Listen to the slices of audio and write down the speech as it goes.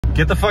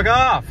Get the fuck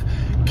off!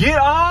 Get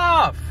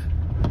off!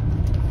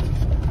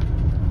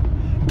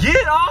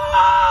 Get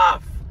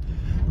off!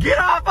 Get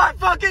off my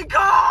fucking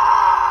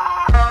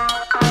car!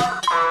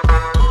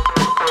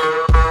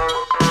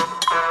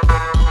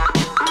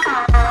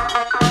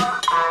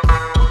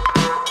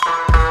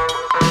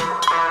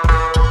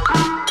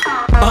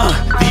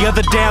 The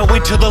other day I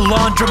went to the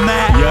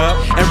laundromat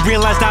and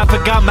realized I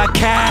forgot my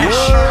cash.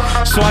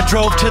 So I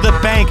drove to the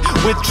bank,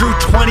 withdrew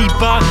 20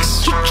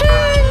 bucks.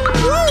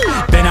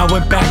 Then I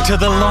went back to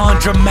the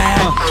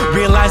laundromat,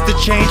 realized the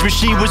change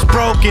machine was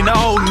broken.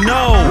 Oh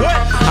no!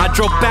 I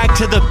drove back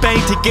to the bank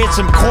to get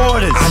some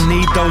quarters. I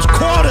need those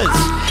quarters.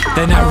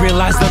 Then I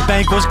realized the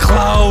bank was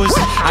closed.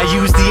 I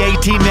used the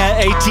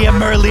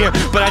ATM earlier,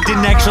 but I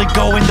didn't actually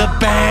go in the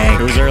bank.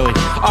 It was early.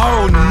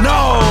 Oh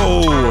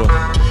no!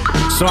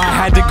 So I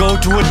had to go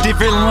to a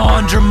different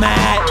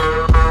laundromat.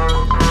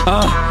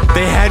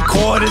 They had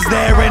quarters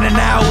there and an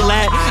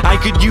outlet I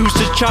could use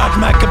to charge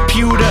my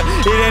computer.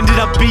 It ended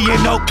up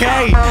being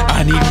okay.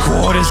 I need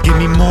quarters, give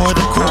me more of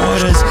the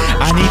quarters.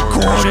 I need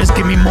quarters,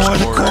 give me more of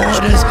the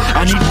quarters.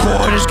 I need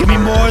quarters, give me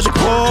more of the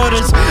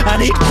quarters. I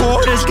need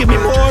quarters, give me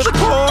more of the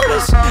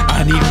quarters.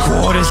 I need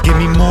quarters,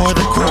 give me more of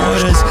the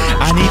quarters.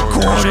 I need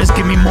quarters,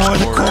 give me more of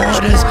the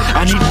quarters.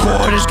 I need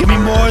quarters, give me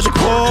more of the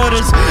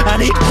quarters. I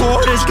need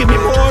quarters, give me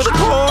more of the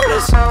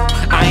quarters.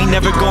 I ain't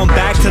never going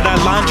back to that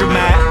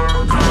laundromat.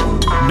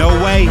 No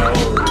way.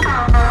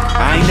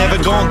 I ain't never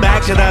going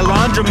back to that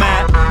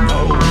laundromat.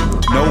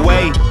 No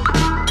way.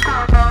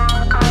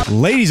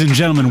 Ladies and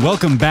gentlemen,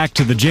 welcome back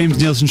to the James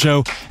Nielsen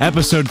Show,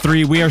 episode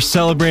 3. We are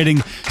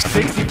celebrating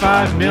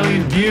 65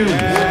 million views.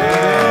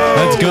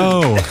 Let's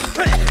go.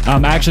 I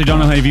actually don't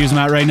know how many views I'm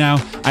at right now.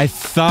 I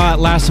thought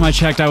last time I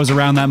checked I was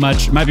around that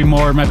much. Might be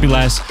more, might be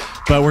less.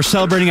 But we're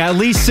celebrating at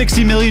least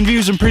 60 million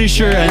views, I'm pretty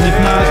sure. And if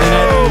not,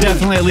 then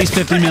definitely at least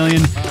 50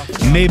 million.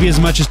 Maybe as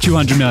much as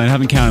 200 million. I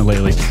haven't counted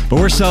lately. But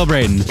we're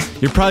celebrating.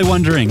 You're probably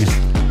wondering,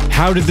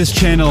 how did this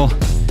channel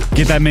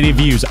get that many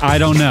views? I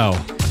don't know.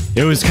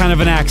 It was kind of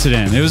an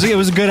accident. It was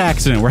a good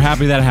accident. We're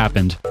happy that it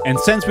happened. And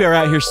since we are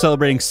out here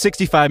celebrating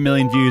 65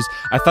 million views,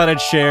 I thought I'd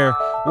share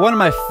one of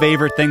my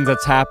favorite things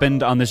that's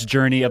happened on this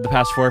journey of the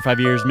past 4 or 5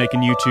 years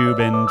making YouTube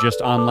and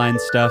just online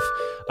stuff.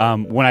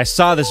 When I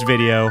saw this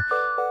video,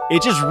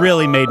 it just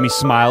really made me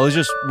smile. It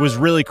just was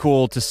really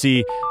cool to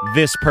see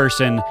this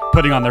person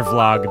putting on their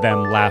vlog,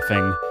 them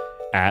laughing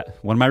at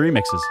one of my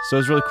remixes. So it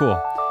was really cool.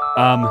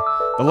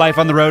 The life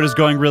on the road is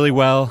going really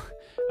well.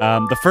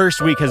 The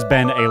first week has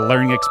been a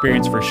learning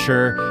experience for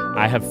sure.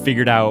 I have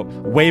figured out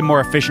way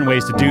more efficient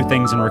ways to do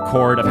things and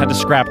record. I've had to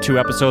scrap 2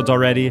 episodes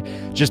already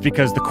just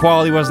because the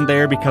quality wasn't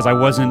there, because I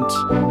wasn't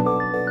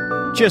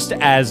just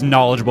as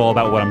knowledgeable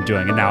about what I'm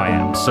doing, and now I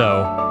am.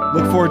 So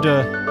look forward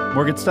to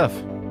more good stuff.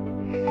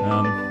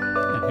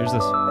 Yeah, here's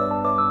this.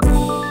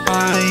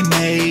 I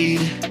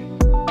made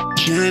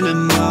Jenna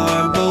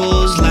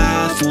Marbles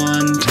laugh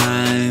one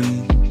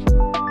time.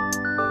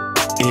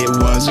 It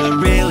was a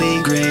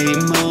really great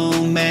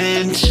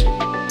moment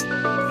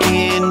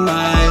in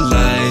my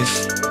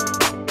life,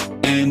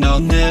 and I'll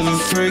never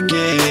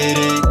forget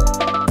it.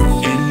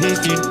 And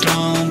if you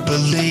don't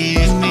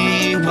believe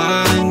me,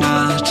 why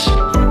not?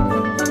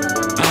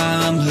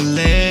 I'm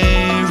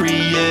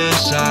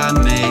hilarious. I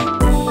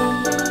make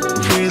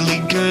really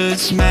good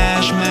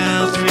Smash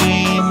Mouth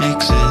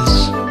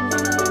remixes,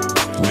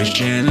 which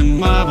Jenna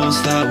Marbles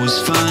thought was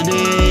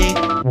funny.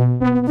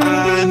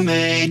 I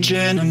made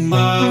Jenna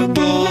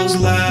Marbles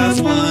laugh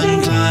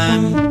one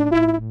time,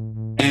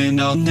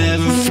 and I'll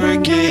never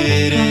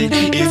forget it.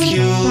 If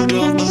you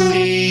don't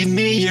believe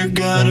me, you're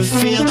gonna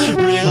feel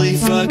really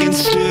fucking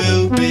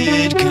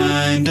stupid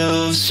kind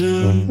of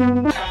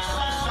soon.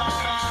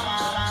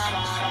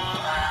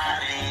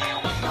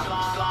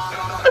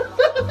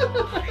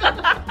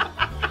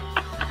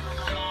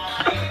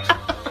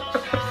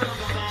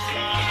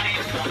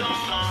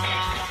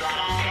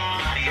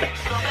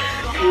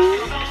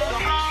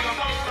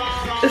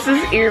 This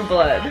is ear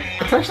blood.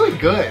 It's actually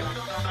good.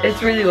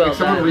 It's really well done.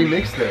 Someone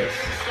remixed this.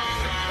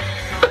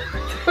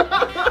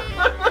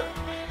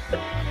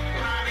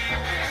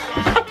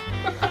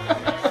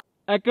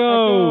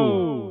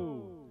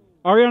 Echo!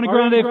 Ariana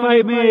Grande,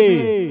 fight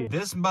me!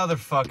 This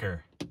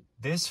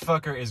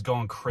fucker is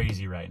going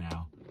crazy right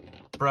now.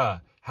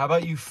 Bruh, how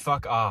about you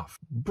fuck off?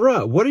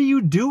 Bruh, what are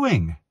you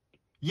doing?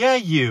 Yeah,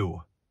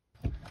 you.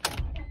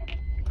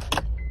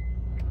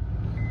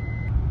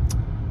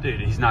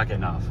 Dude, he's not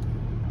getting off.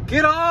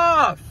 Get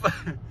off!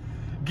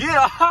 Get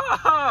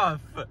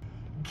off!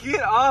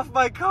 Get off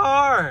my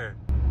car!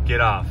 Get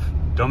off.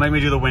 Don't make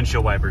me do the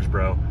windshield wipers,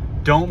 bro.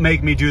 Don't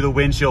make me do the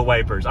windshield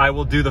wipers. I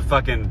will do the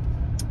fucking...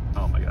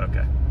 Oh my god,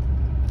 okay.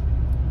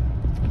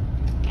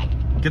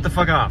 Get the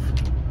fuck off.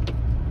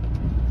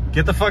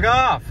 Get the fuck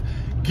off!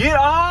 Get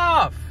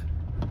off!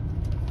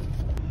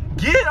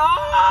 Get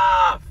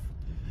off!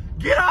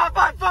 Get off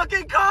my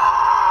fucking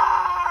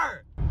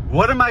car!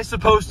 What am I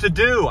supposed to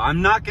do?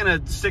 I'm not gonna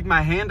stick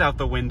my hand out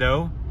the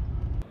window.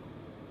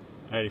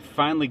 Alright, he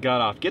finally got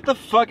off. Get the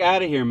fuck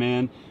out of here,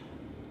 man.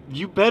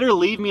 You better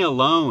leave me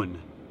alone.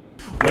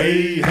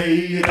 Way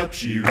hey and up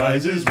she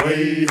rises,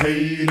 way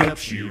hey and up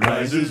she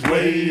rises,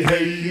 way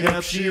hey and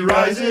up she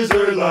rises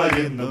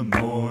early in the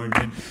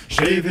morning.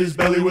 Shave his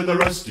belly with a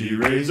rusty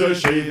razor,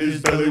 shave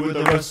his belly with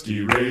a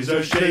rusty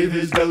razor, shave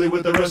his belly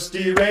with a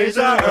rusty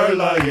razor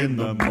early in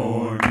the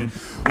morning.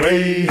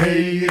 Way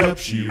hey and up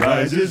she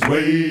rises,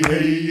 way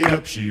hey and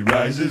up she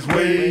rises,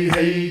 way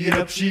hey and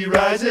up she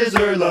rises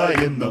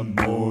early in the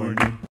morning.